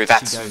she's through.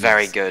 That's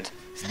very good.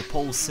 So the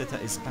pole sitter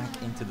is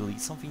back into the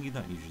lead. Something you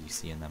don't usually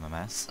see in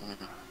MMS.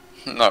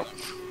 No.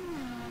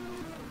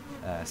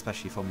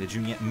 Especially from the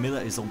junior.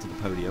 Miller is onto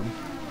the podium.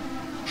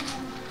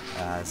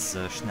 As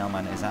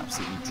Schnellman is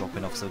absolutely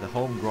dropping off. So the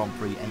home Grand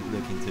Prix ain't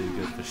looking too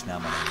good for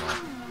Schnellman anymore.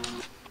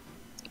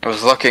 It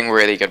was looking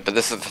really good, but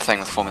this is the thing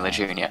with Formula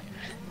Junior.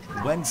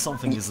 When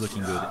something is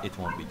looking good, it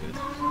won't be good.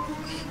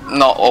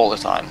 Not all the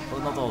time.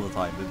 Well, not all the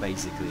time, but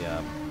basically,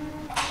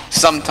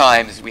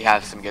 sometimes we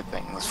have some good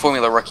things.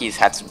 Formula Rookies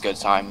had some good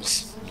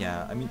times.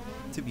 Yeah, I mean,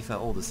 to be fair,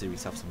 all the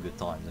series have some good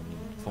times. I mean,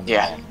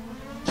 Formula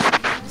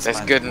 1.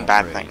 There's good and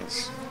bad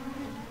things.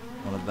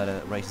 One of the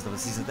better races of the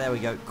season. There we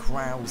go.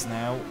 Krause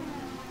now.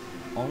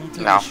 On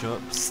to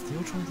Bishop.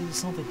 Still trying to do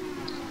something.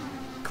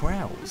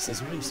 Krause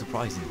is really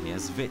surprising here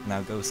as Vit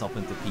now goes up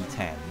into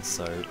P10,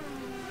 so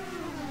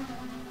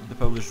the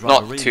Polish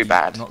driver really too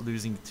bad. Not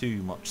losing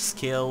too much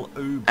skill.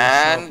 Ooh, Bishop.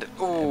 And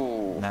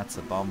ooh, that's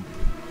a bump.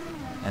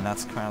 And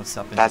that's Krause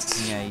up into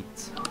P8.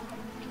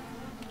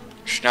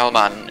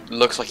 Schnellman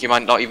looks like he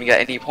might not even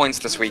get any points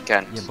this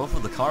weekend. Yeah, both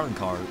of the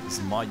cars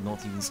might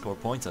not even score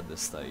points at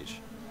this stage.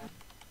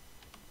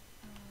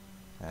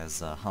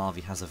 As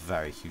Harvey has a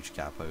very huge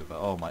gap over.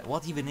 Oh my,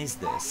 what even is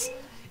this?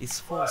 It's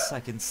 4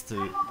 seconds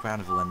to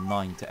Granville and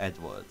 9 to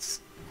Edwards.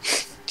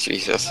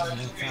 Jesus. I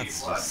mean,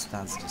 that's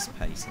just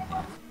pace in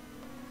here.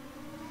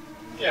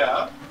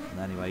 Yeah. And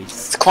anyways,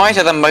 it's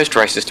quieter than most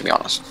races, to be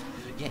honest.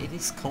 Yeah, it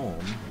is calm,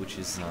 which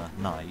is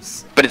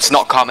nice. But it's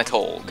not calm at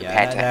all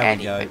compared to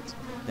anything.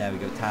 There we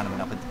go. Tanneman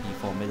up into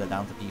P4, Miller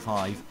down to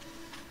P5.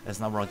 As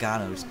now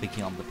Rogano is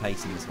picking up the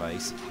pace in this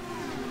race.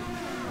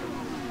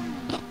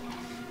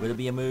 Will it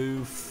be a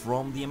move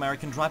from the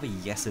American driver?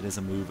 Yes, it is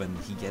a move, and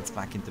he gets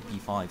back into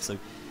P5. So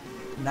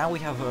now we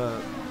have a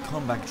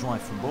comeback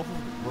drive from both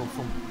of, well,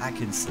 from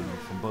Atkinson,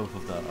 from both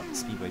of the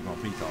Speedway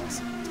Grand Prix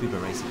cars. Speedway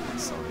Racing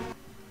cars, sorry.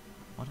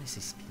 Why did I say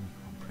Speedway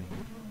Grand Prix?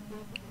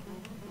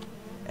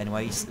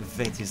 Anyways,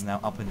 Vit is now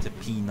up into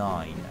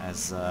P9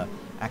 as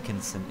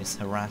Atkinson is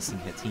harassing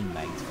her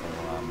teammate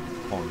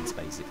for points,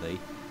 basically.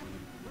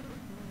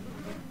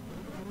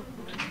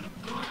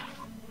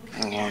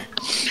 Yeah.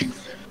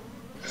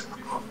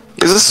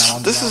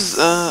 This is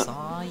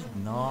side?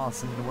 No,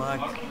 it's not gonna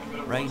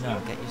work.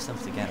 Rayner, get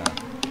yourself together.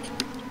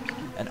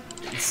 And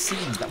it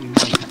seems that we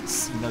might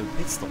see no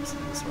pit stops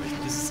in this race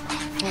because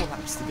it's 4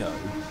 laps to go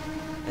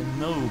and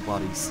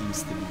nobody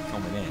seems to be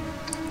coming in.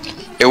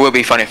 It would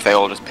be funny if they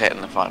all just pit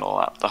in the final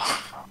lap though.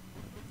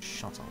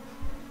 Shut up.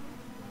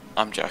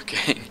 I'm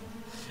joking.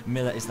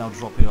 Miller is now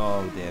dropping.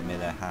 Oh dear,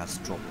 Miller has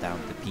dropped down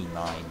to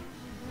P9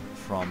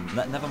 from...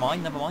 Never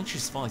mind,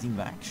 she's fighting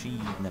back.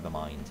 Never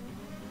mind.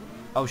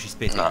 Oh, she's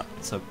pitting. No.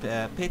 So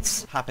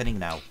pits happening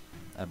now.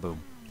 Boom.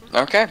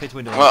 Okay. Pit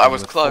window well, I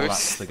was close. 4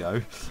 laps to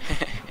go.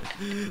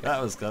 That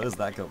was close.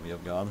 That got me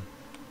off guard.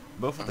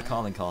 Both of the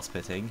Carlin cars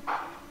pitting.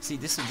 See,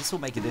 this will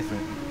make a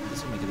difference.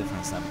 This will make a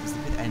difference now because the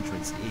pit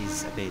entrance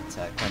is a bit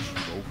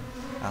questionable,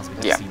 as we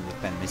have seen with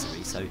Ben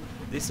Misery. So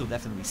this will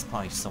definitely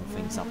spice some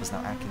things up. As now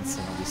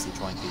Atkinson obviously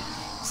trying to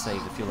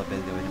save the fuel a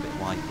bit, going a bit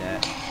wide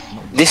there.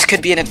 This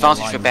could be an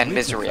advantage for Ben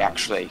Misery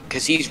actually,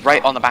 because he's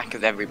right on the back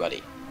of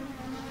everybody.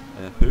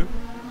 Who?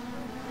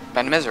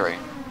 Ben Misery.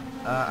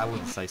 I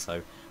wouldn't say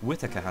so.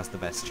 Whittaker has the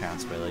best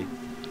chance, really.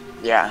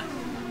 Yeah.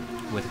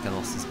 Whittaker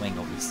lost his wing,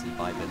 obviously,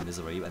 by Ben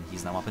Misery, and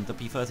he's now up into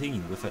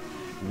P13 with a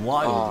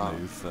wild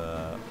move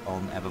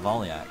on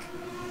Valiak.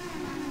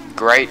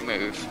 Great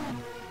move.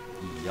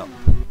 Yup.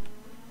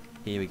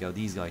 Here we go,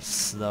 these guys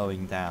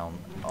slowing down.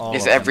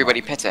 Is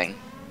everybody pitting?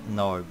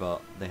 No,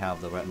 but they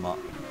have the red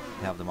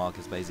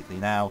markers basically.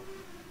 Now,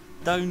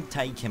 don't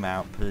take him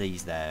out,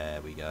 please.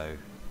 There we go.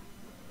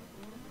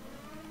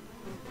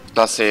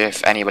 Let's see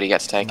if anybody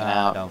gets taken No, I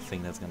out. don't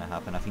think that's gonna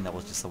happen. I think that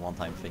was just a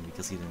one-time thing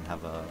because he didn't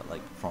have a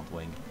like front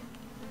wing.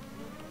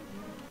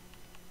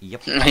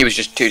 Yep. He was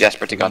just too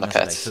desperate to go in the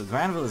Mistake. pits. So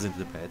Granville is into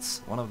the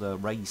pits. One of the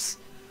race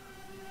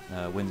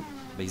win,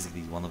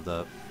 basically one of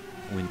the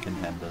win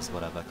contenders,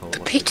 whatever call it. The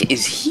pit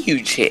is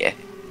huge here.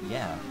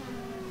 Yeah.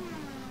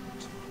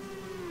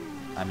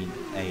 I mean,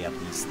 at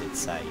least it's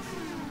safe.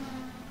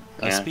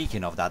 Yeah.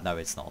 Speaking of that, no,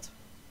 it's not.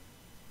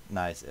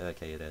 Nice.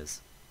 Okay, it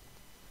is.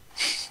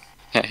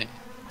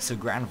 So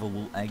Granville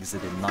will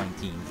exit in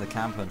 19th. The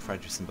Camper and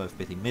Fredrickson both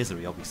pitting.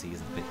 Misery obviously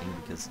isn't pitting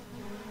because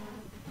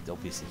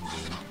obviously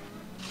he's in.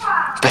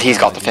 But he's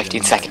got the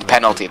 15-second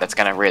penalty that's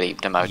going to really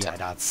demote Yeah, him.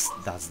 that's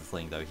the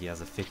thing though. He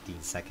has a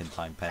 15-second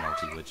time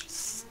penalty, which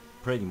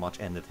pretty much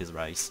ended his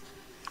race.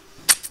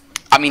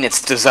 I mean,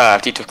 it's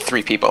deserved. He took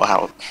 3 people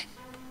out.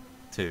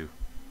 2.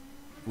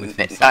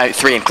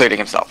 3 including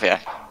himself, yeah.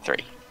 3.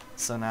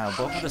 So now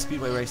both of the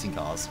Speedway racing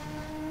cars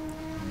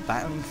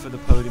battling for the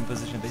podium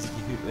position,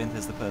 basically who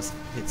enters the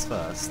pits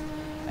first.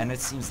 And it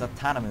seems that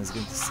Tanneman is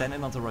going to send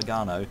it onto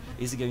Regano.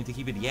 Is he going to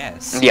keep it?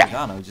 Yes. Yeah.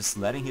 Regano just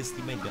letting his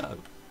teammate go.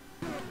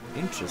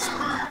 Interesting.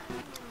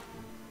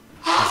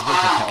 As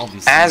Whittaker,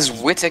 obviously. As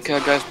Whittaker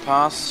goes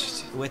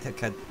past...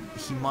 Whittaker,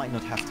 he might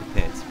not have to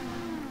pit.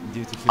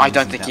 Due to I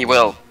don't think he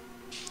will.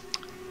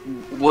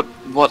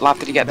 What lap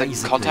did he get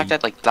Basically,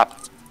 contacted? Like lap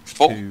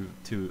 4?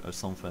 2 or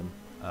something.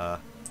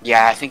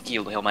 Yeah, I think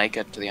he'll make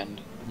it to the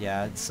end.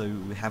 Yeah, so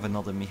we have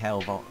another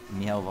Mihail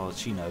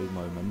Valchino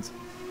moment.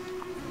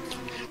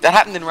 That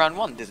happened in round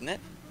 1, didn't it?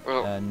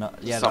 No,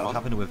 yeah, someone. that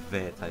happened with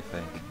Vit, I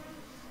think.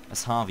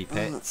 As Harvey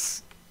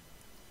pits.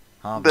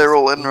 Harvey's They're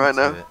all in right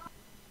into now. it.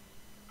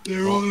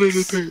 They're all in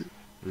the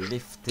pit.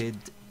 Lifted.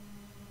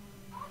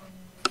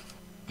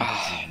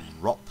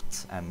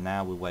 Dropped, and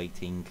now we're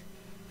waiting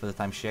for the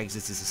time she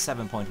exits. Is a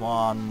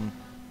 7.1.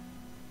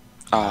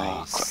 Oh,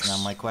 Nice. close. Now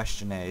my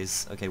question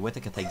is, okay,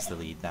 Whittaker takes the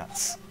lead.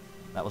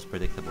 That was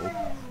predictable.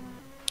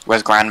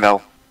 Where's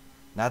Granville?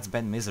 That's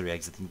Ben Misery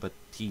exiting, but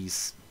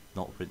he's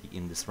not really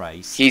in this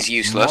race. He's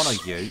useless.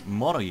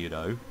 Montague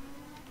though.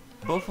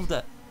 Both of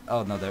the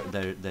oh no,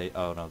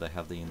 they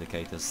have the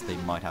indicators. They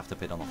might have to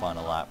pit on the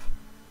final lap.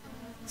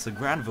 So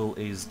Granville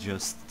is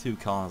just 2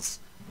 cars.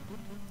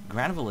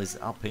 Granville is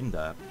up in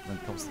there when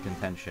it comes to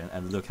contention,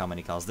 and look how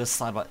many cars. This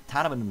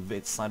Tanneman and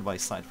Vitz side by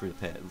side through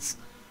the pits.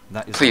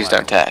 That is Please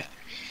don't wild. tag.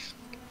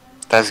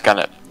 That's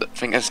gonna...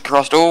 Fingers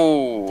crossed.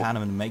 Oh!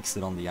 Tanneman makes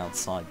it on the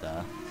outside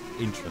there.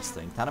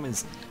 Interesting. Tanneman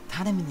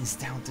is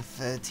down to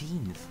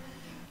 13th.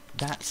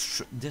 That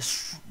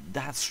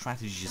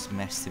strategy just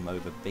messed him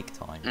over big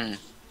time.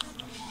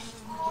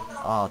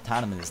 Oh,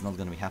 Tanneman is not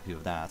going to be happy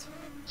with that.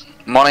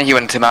 Montague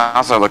and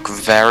Tommaso look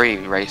very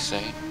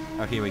racy.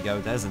 Oh, here we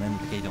go. There's an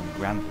indicator on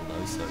Granville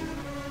though, so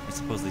I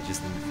suppose they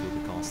just didn't feel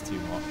the cars too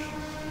much.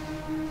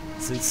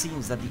 So it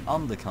seems that the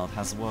undercard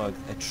has worked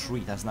a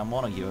treat as now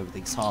Montague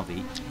overtakes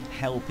Harvey,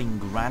 helping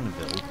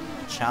Granville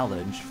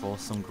challenge for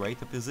some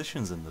greater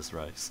positions in this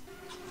race.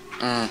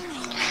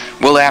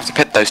 Will they have to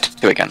pit those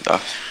 2 again though?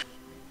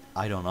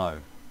 I don't know.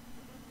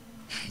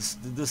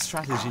 The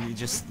strategy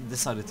just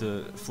decided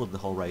to flip the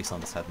whole race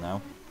on its head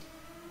now.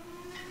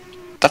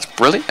 That's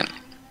brilliant.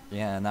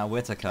 Yeah, now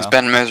Whittaker. It's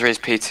Ben Misery's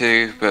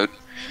P2, but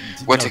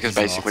Whittaker's he's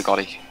basically not. got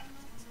it.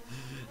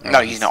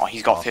 No, he's not.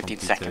 He's got Far from 15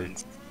 P2.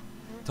 seconds.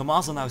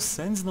 Tommaso now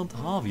sends it on to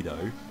Harvey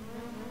though.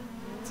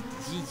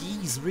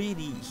 He's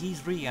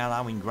really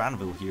allowing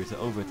Granville here to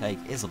overtake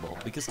Isabel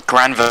because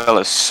Granville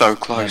is so they're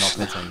close.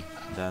 not pitting.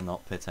 They're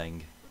not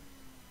pitting.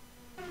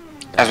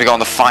 As we go on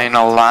the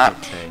final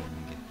lap. Pitting.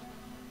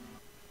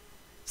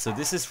 So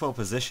this is for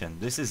position.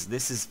 This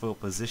is for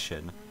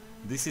position.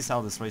 This is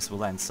how this race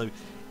will end. So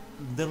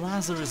the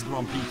Lazarus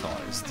Grand Prix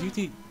cars, due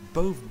to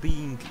both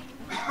being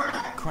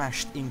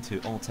crashed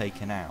into or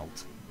taken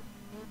out,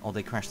 or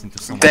they crashed into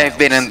someone They've else.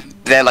 been in.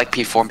 They're like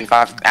P4 and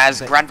P5. As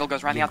But Granville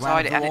goes around the yeah,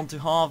 outside Granville and onto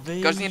Harvey.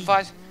 it goes to the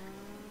inside,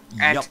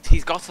 and Yup.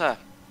 he's got her.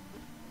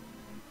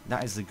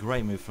 That is a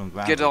great move from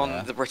Granville. Good on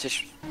there. the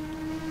British.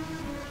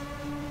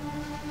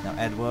 Now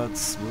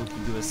Edwards, will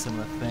he do a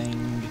similar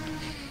thing?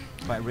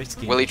 Quite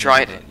risky. Will he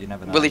try it? but you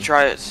never know. Will he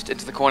try it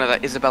into the corner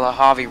that Isabella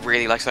Harvey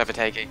really likes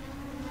overtaking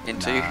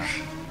into? Nah.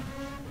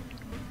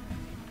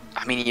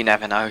 I mean, you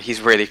never know. He's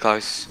really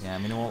close. Yeah,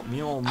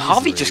 meanwhile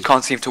Harvey just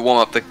can't seem to warm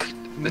up the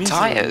Misery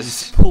tyres.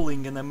 is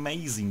pulling an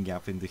amazing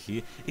gap into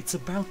here. It's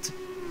about to...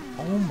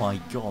 Oh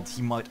my god,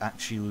 he might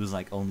actually lose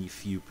like only a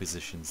few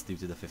positions due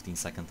to the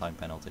 15-second time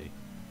penalty.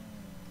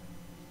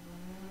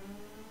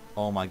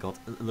 Oh my god,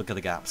 look at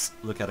the gaps.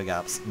 Look at the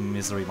gaps.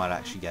 Misery might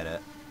actually get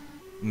it.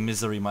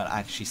 Misery might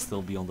actually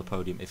still be on the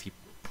podium if he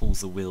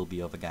pulls a Wilby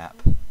of a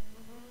gap.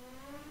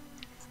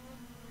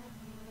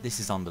 This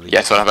is unbelievable.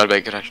 Yes, I've had a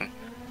big connection.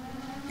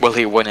 Will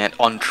he win it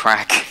on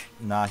track?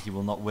 Nah, he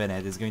will not win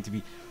it. It's going to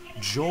be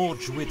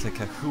George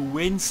Whittaker who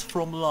wins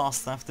from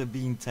last after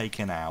being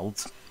taken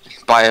out.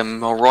 By a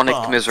moronic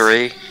But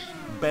Misery.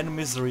 Ben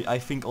Misery, I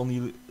think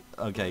only...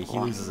 Okay, he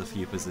loses a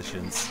few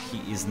positions.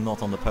 He is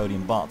not on the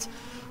podium, but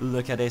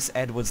look at this.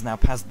 Edwards now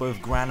passed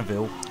both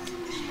Granville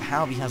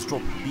Halby has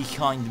dropped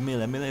behind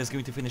Miller. Miller is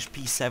going to finish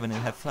P7 and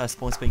have first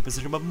points playing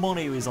position, but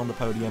Moneo is on the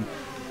podium.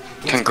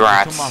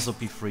 Congrats. Tommaso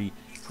P3.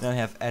 Then we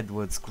have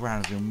Edwards,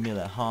 Granville,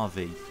 Miller,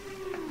 Harvey,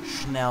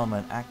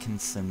 Schnellman,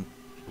 Atkinson,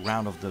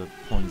 round of the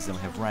points. Then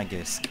we have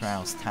Regis,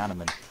 Kraus,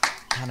 Tanneman.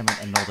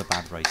 Tanneman, another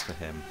bad race for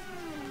him.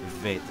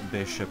 Witt,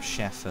 Bishop,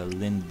 Scheffer,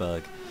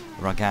 Lindberg,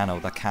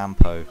 Ragano, Da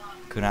Campo,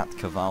 Kunat,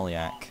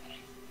 Kavaliak,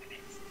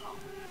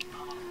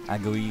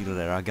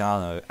 Aguirre,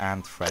 Ragano,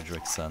 and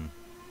Fredriksson.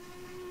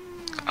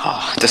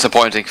 Oh,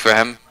 disappointing for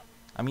him.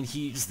 I mean,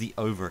 he used the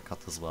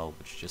overcut as well,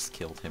 which just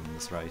killed him in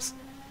this race.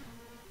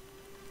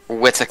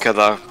 Whittaker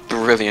though,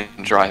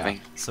 brilliant driving.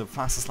 Yeah. So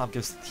fastest lap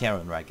goes to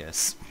Thierry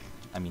Regis.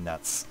 I mean,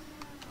 that's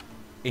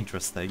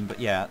interesting, but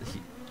yeah,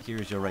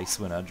 here's your race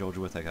winner, George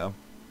Whittaker.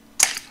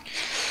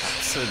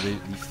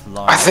 Absolutely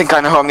flying. I think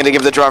I know who I'm going to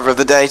give the driver of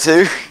the day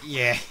to.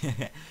 Yeah.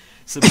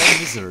 So Ben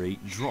Misery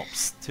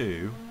drops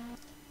to...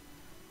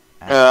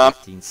 I'm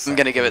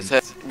going to give it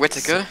to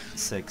Whittaker.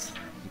 Sixth.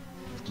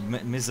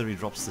 Misery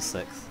drops to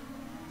 6th.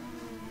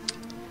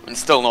 And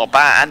still not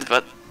bad,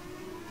 but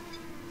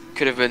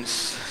could have been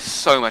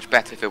so much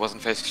better if it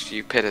wasn't for his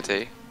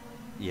stupidity.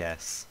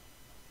 Yes.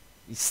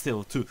 It's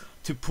still, to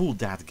pull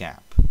that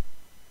gap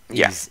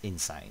is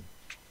insane.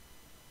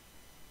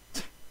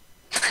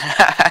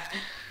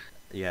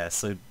 Yeah,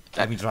 so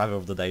I mean, driver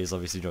of the day is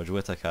obviously George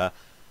Whittaker.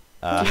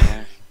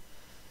 Yeah.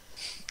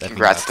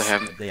 Congrats to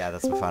him. Yeah,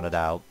 that's we found it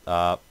out.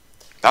 That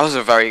was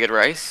a very good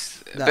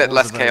race. A bit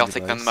less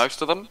chaotic than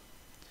most of them,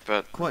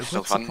 but quite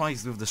still fun.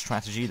 surprised with the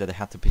strategy that they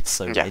had to pit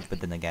so Yeah. late, but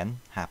then again,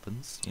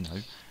 happens, you know.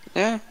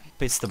 Yeah.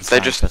 Pit stops They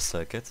per just-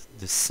 circuit.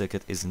 This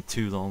circuit isn't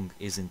too long,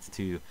 isn't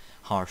too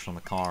harsh on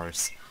the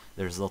cars.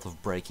 There's a lot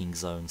of braking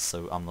zones,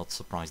 so I'm not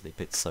surprised they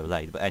pit so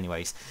late. But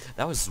anyways,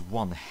 that was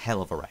one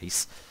hell of a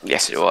race.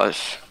 Yes, it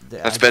was. The-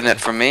 That's been it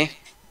from me.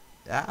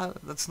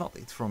 That's not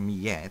it from me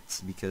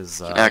yet,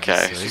 because... Okay,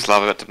 obviously- just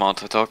love a bit more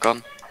to talk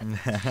on.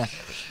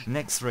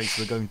 Next race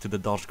we're going to the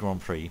Dutch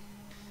Grand Prix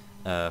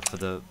for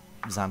the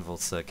Zandvoort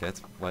circuit.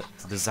 Well,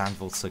 the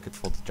Zandvoort circuit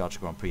for the Dutch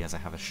Grand Prix, as I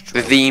have a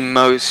stroke. The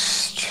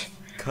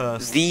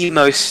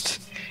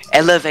most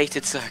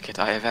elevated circuit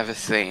I have ever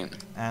seen.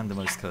 And the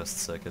most cursed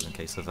circuit in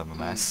case of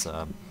MMS.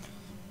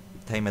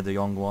 Tamer de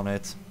Jong won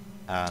it,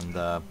 and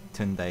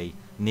Tunde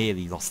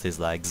nearly lost his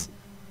legs.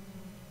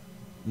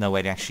 No,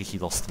 wait, actually he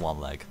lost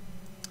one leg.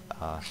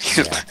 Yeah.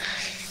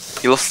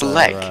 You lost So, the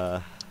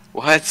leg?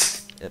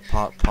 What?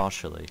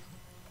 Partially.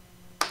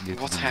 Due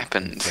to What the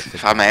happened, inflicted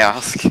if I may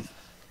ask?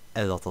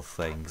 A lot of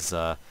things,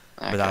 but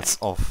Okay. that's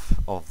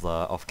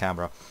off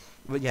camera.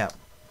 But yeah,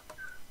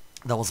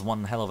 that was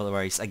one hell of a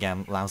race.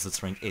 Again,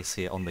 Lausitz Ring is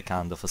here on the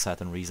calendar for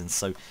certain reasons.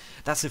 So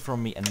that's it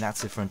from me, and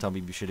that's it from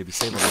Tommy. Be sure to be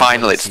safe.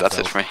 Finally, that's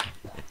it for me.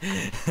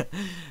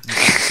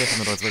 Safe on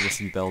the roads, wear your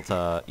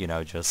seatbelt. You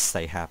know, just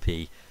stay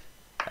happy,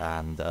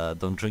 and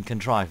don't drink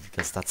and drive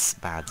because that's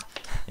bad.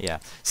 Yeah.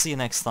 See you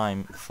next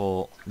time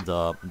for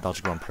the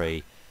Dutch Grand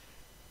Prix.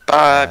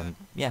 Bye. And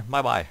yeah,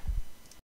 bye bye.